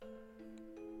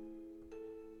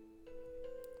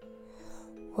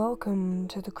Welcome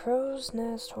to the Crow's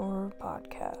Nest Horror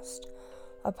Podcast,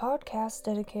 a podcast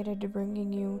dedicated to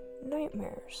bringing you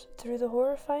nightmares through the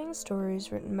horrifying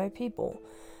stories written by people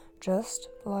just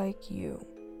like you.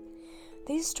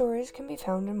 These stories can be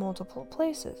found in multiple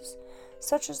places,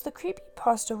 such as the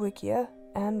Creepypasta Wikia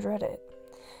and Reddit.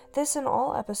 This and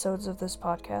all episodes of this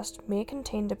podcast may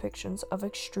contain depictions of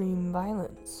extreme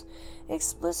violence,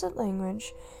 explicit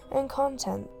language, and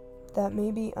content that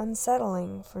may be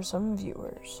unsettling for some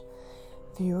viewers.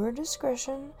 Viewer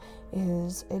discretion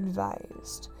is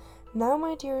advised. Now,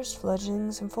 my dearest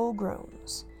fledglings and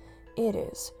full-growns, it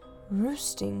is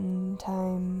roosting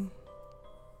time.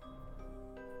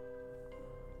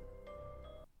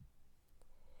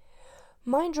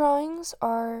 My drawings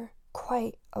are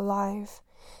quite alive.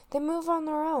 They move on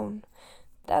their own.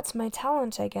 That's my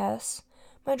talent, I guess.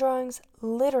 My drawings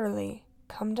literally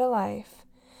come to life.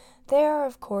 They are,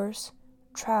 of course,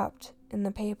 trapped in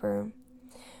the paper.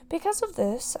 Because of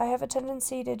this, I have a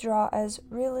tendency to draw as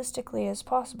realistically as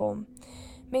possible,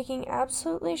 making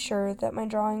absolutely sure that my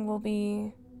drawing will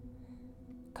be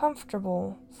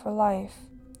comfortable for life.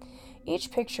 Each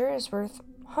picture is worth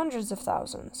hundreds of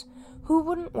thousands. Who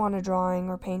wouldn't want a drawing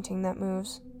or painting that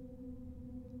moves?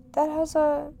 That has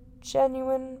a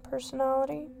genuine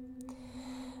personality?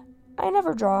 I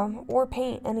never draw or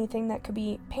paint anything that could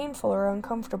be painful or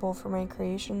uncomfortable for my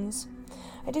creations.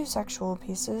 I do sexual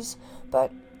pieces,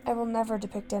 but I will never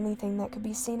depict anything that could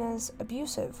be seen as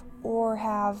abusive or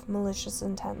have malicious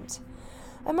intent.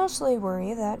 I mostly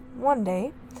worry that one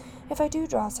day, if I do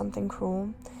draw something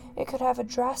cruel, it could have a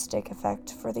drastic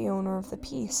effect for the owner of the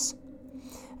piece.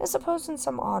 I suppose in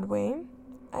some odd way,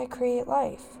 I create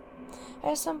life.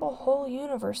 I assemble whole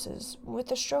universes with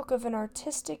the stroke of an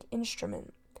artistic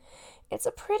instrument. It's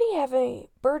a pretty heavy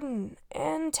burden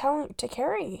and talent to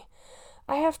carry.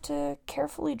 I have to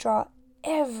carefully draw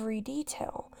every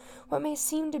detail. What may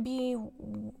seem to be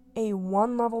a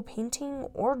one-level painting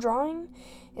or drawing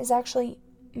is actually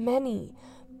many,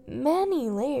 many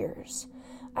layers.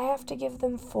 I have to give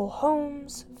them full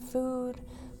homes, food,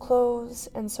 clothes,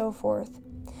 and so forth.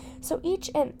 So each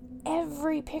and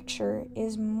every picture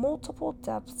is multiple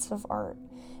depths of art,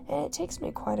 and it takes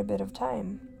me quite a bit of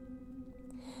time.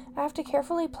 I have to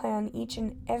carefully plan each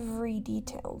and every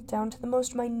detail, down to the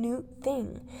most minute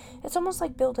thing. It's almost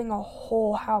like building a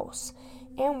whole house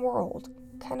and world,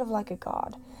 kind of like a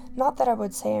god. Not that I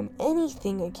would say I'm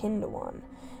anything akin to one.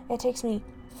 It takes me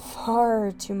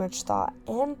far too much thought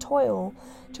and toil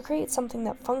to create something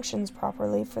that functions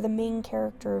properly for the main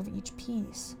character of each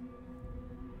piece.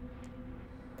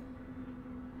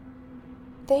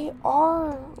 They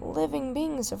are living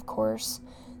beings, of course.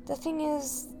 The thing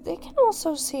is, they can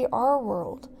also see our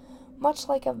world, much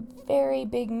like a very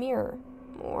big mirror,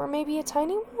 or maybe a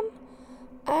tiny one?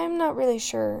 I'm not really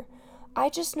sure. I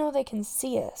just know they can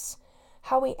see us,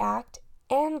 how we act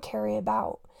and carry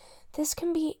about. This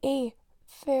can be a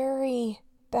very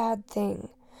bad thing.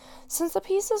 Since the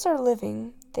pieces are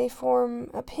living, they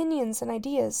form opinions and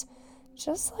ideas,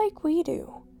 just like we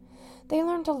do. They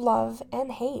learn to love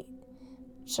and hate,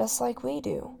 just like we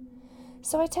do.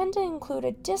 So I tend to include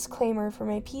a disclaimer for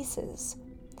my pieces.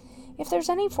 If there's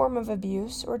any form of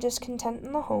abuse or discontent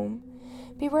in the home,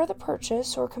 beware the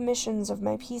purchase or commissions of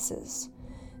my pieces.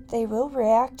 They will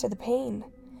react to the pain,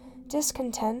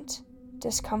 discontent,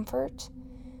 discomfort,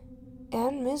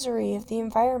 and misery of the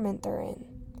environment they're in.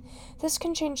 This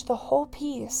can change the whole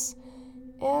piece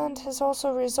and has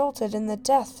also resulted in the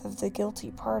death of the guilty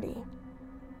party.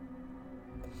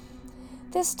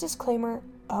 This disclaimer,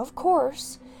 of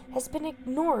course, has been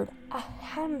ignored a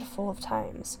handful of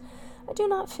times. I do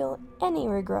not feel any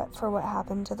regret for what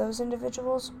happened to those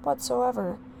individuals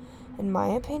whatsoever. In my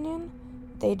opinion,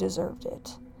 they deserved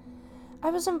it. I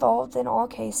was involved in all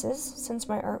cases since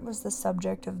my art was the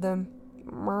subject of the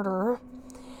murder.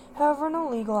 However, no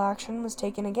legal action was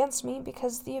taken against me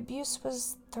because the abuse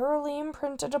was thoroughly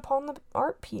imprinted upon the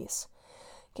art piece,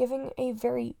 giving a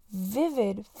very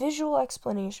vivid visual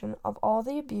explanation of all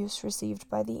the abuse received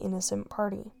by the innocent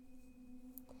party.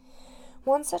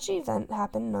 One such event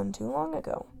happened none too long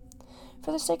ago.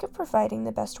 For the sake of providing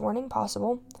the best warning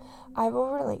possible, I will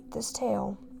relate this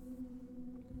tale.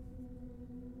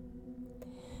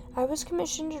 I was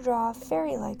commissioned to draw a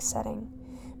fairy-like setting,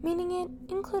 meaning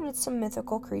it included some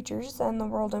mythical creatures and the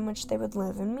world in which they would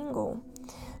live and mingle.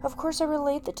 Of course, I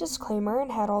relayed the disclaimer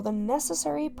and had all the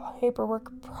necessary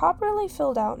paperwork properly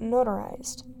filled out and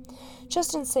notarized,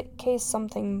 just in case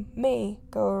something may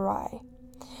go awry.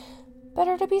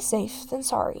 Better to be safe than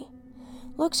sorry.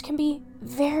 Looks can be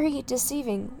very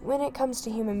deceiving when it comes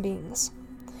to human beings.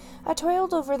 I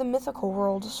toiled over the mythical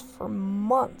worlds for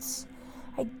months.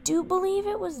 I I do believe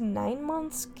it was 9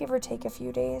 months, give or take a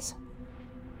few days.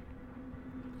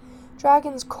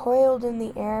 Dragons coiled in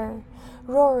the air,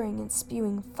 roaring and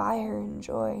spewing fire and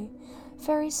joy.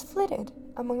 Fairies flitted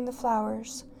among the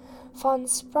flowers.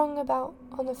 Fawns sprung about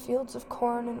on the fields of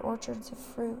corn and orchards of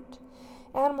fruit.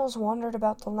 Animals wandered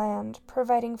about the land,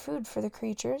 providing food for the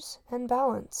creatures and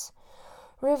balance.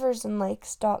 Rivers and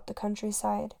lakes dot the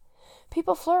countryside.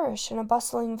 People flourish in a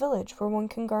bustling village where one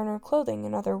can garner clothing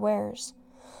and other wares.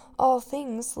 All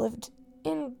things lived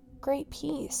in great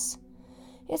peace.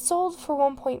 It sold for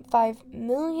 $1.5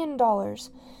 million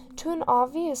to an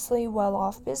obviously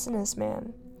well-off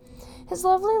businessman. His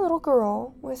lovely little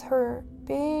girl, with her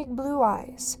big blue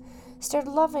eyes, stared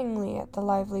lovingly at the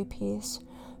lively piece,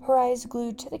 her eyes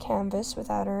glued to the canvas with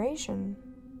adoration.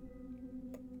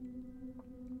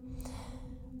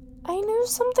 I knew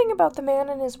something about the man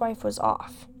and his wife was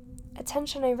off. A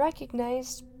tension I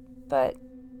recognized, but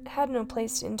had no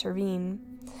place to intervene.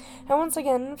 I once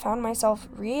again found myself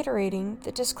reiterating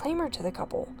the disclaimer to the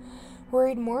couple,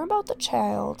 worried more about the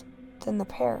child than the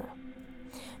pair.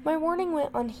 My warning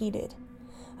went unheeded.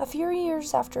 A few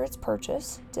years after its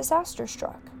purchase, disaster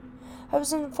struck. I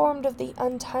was informed of the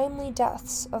untimely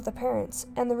deaths of the parents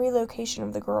and the relocation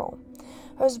of the girl.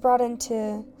 I was brought in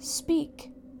to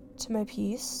speak to my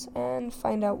piece and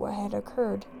find out what had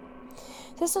occurred.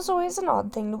 This is always an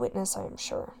odd thing to witness, I am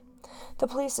sure. The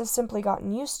police have simply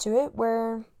gotten used to it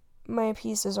where my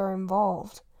pieces are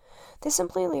involved. They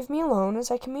simply leave me alone as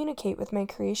I communicate with my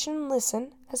creation and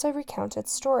listen as I recount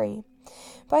its story.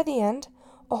 By the end,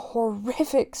 a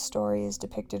horrific story is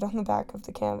depicted on the back of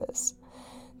the canvas.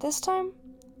 This time,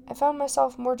 I found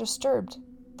myself more disturbed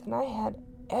than I had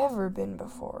ever been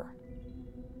before.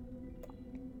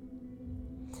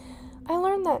 I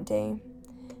learned that day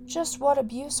just what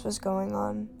abuse was going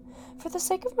on. For the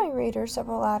sake of my readers, I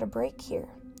will add a break here,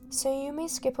 so you may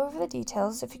skip over the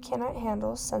details if you cannot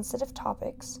handle sensitive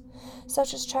topics,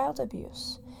 such as child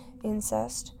abuse,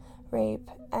 incest,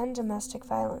 rape, and domestic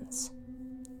violence.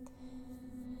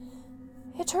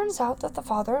 It turns out that the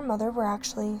father and mother were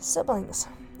actually siblings,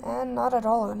 and not at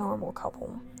all a normal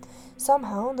couple.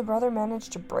 Somehow, the brother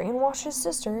managed to brainwash his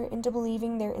sister into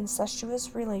believing their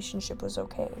incestuous relationship was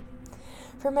okay.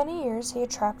 For many years, he had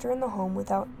trapped her in the home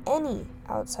without any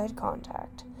outside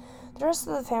contact. The rest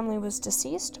of the family was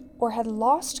deceased or had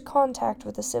lost contact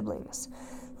with the siblings,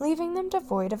 leaving them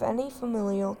devoid of any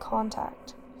familial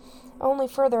contact, only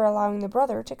further allowing the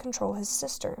brother to control his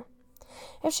sister.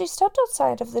 If she stepped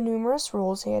outside of the numerous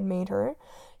rules he had made her,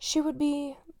 she would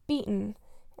be beaten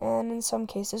and in some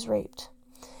cases raped.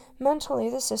 Mentally,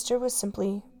 the sister was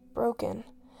simply broken,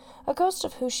 a ghost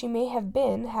of who she may have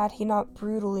been had he not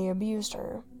brutally abused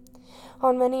her.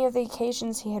 On many of the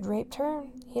occasions he had raped her,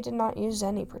 he did not use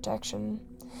any protection.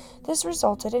 This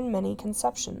resulted in many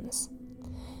conceptions.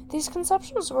 These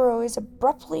conceptions were always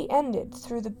abruptly ended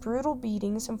through the brutal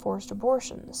beatings and forced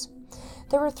abortions.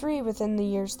 There were 3 within the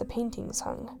years the paintings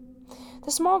hung.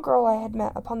 The small girl I had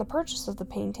met upon the purchase of the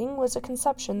painting was a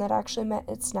conception that actually met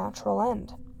its natural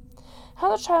end.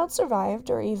 How the child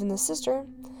survived, or even the sister,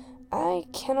 I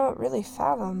cannot really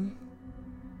fathom.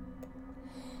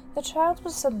 The child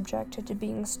was subjected to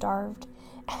being starved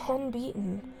and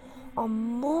beaten. On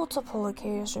multiple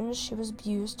occasions, she was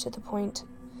abused to the point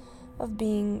of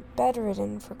being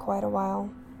bedridden for quite a while.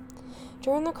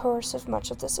 During the course of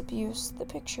much of this abuse, the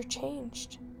picture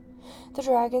changed. The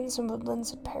dragons and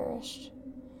woodlands had perished.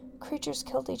 Creatures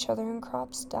killed each other and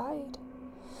crops died.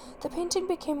 The painting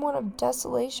became one of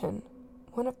desolation,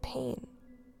 one of pain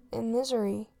and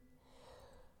misery.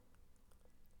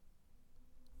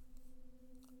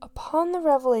 Upon the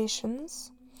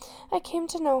revelations, I came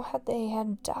to know how they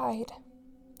had died.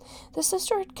 The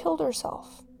sister had killed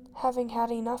herself, having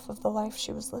had enough of the life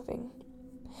she was living.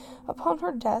 Upon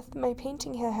her death, my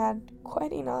painting had had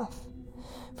quite enough.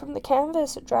 From the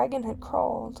canvas, a dragon had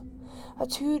crawled, a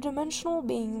 2-dimensional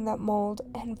being that mauled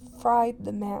and fried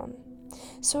the man.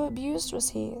 So abused was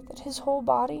he that his whole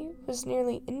body was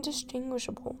nearly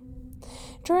indistinguishable.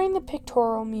 During the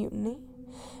pictorial mutiny,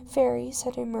 fairies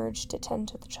had emerged to tend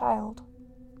to the child.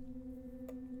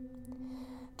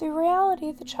 The reality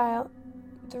of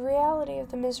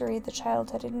the misery the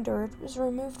child had endured was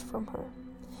removed from her.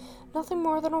 Nothing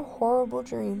more than a horrible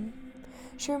dream.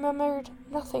 She remembered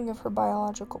nothing of her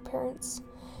biological parents,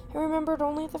 and remembered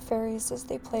only the fairies as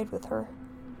they played with her.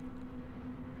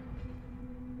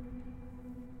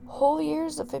 Whole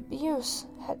years of abuse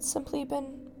had simply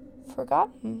been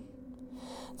forgotten.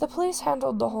 The police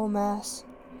handled the whole mess,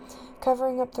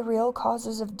 covering up the real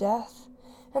causes of death,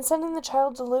 and sending the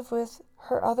child to live with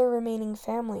her other remaining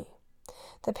family.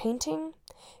 The painting,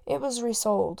 it was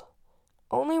resold,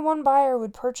 Only one buyer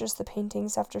would purchase the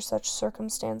paintings after such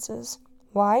circumstances.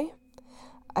 Why?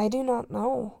 I do not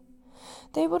know.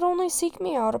 They would only seek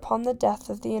me out upon the death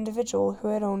of the individual who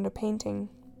had owned a painting.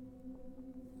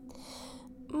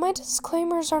 My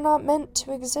disclaimers are not meant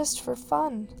to exist for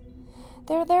fun.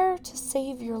 They're there to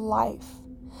save your life,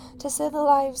 to save the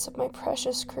lives of my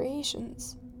precious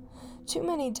creations. Too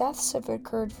many deaths have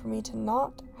occurred for me to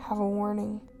not have a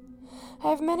warning. I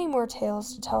have many more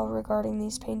tales to tell regarding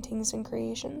these paintings and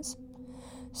creations.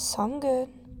 Some good,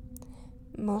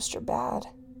 most are bad.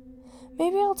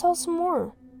 Maybe I'll tell some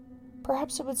more.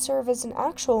 Perhaps it would serve as an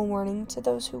actual warning to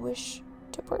those who wish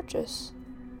to purchase.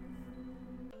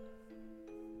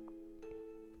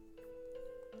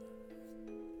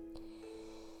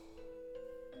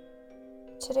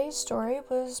 Today's story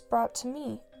was brought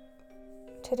to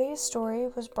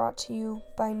you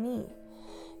by me,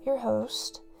 your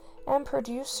host and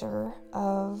producer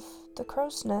of the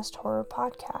Crow's Nest Horror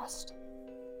Podcast.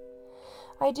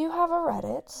 I do have a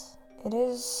Reddit. It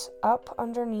is up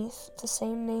underneath the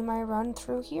same name I run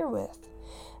through here with,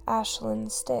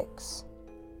 Ashlyn Sticks.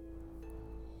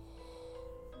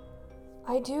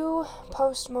 I do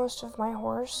post most of my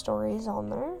horror stories on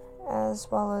there, as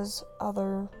well as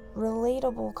other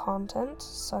relatable content,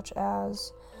 such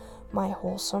as my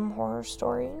wholesome horror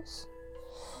stories.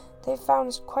 They've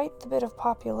found quite the bit of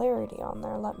popularity on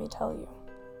there, let me tell you.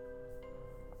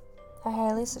 I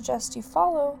highly suggest you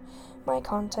follow my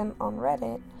content on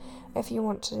Reddit if you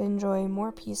want to enjoy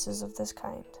more pieces of this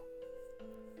kind.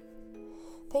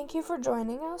 Thank you for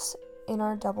joining us in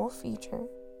our double feature.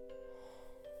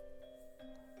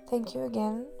 Thank you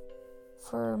again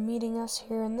for meeting us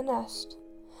here in the nest.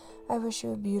 I wish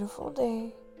you a beautiful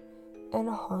day and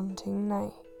a haunting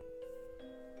night.